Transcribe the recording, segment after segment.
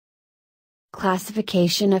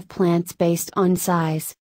Classification of plants based on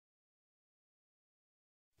size.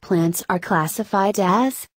 Plants are classified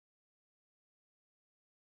as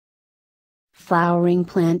flowering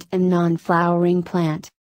plant and non-flowering plant.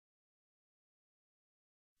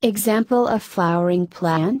 Example of flowering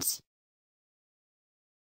plants: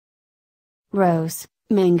 rose,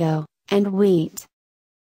 mango, and wheat.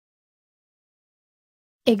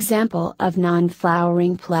 Example of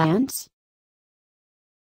non-flowering plants: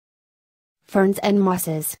 ferns and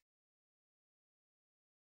mosses.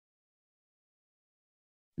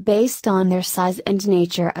 Based on their size and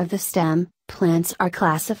nature of the stem, plants are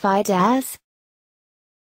classified as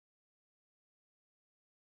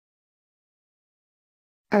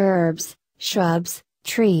herbs, shrubs,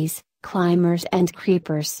 trees, climbers and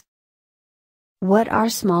creepers. What are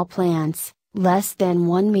small plants, less than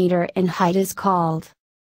 1 meter in height is called?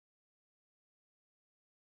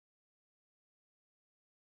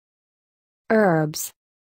 Herbs.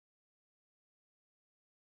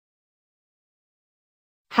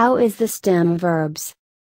 How is the stem of herbs?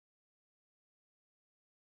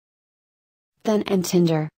 Thin and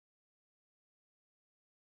tender.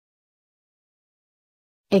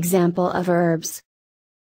 Example of herbs: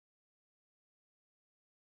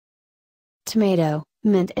 tomato,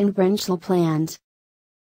 mint and brinjal plant.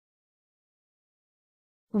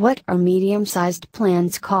 What are medium-sized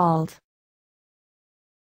plants called?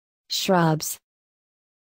 Shrubs.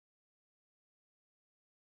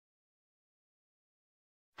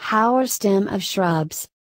 How are stem of shrubs?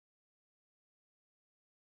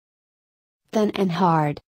 Thin and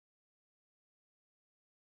hard.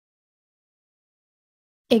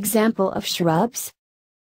 Example of shrubs: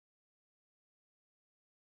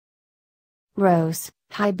 rose,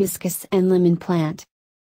 hibiscus and lemon plant.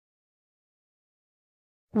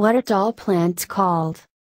 What are tall plants called?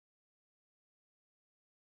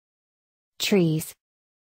 Trees.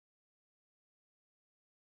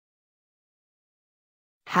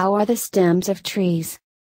 How are the stems of trees?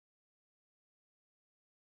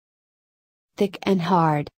 Thick and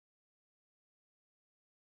hard.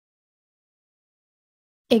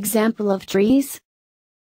 Example of trees: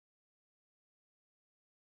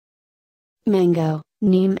 mango,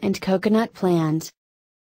 neem and coconut plant.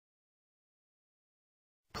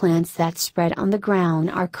 Plants that spread on the ground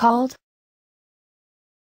are called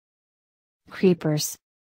creepers.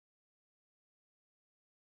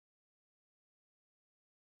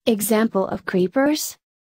 Example of creepers: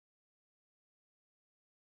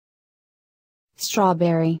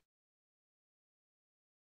 strawberry.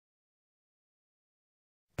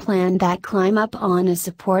 Plant that climb up on a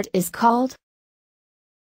support is called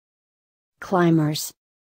climbers.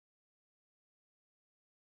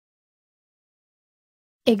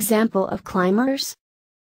 Example of climbers: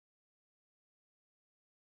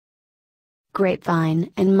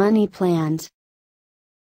 grapevine and money plant.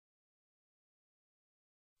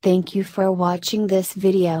 Thank you for watching this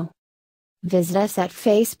video. Visit us at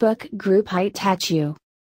Facebook group Iteach.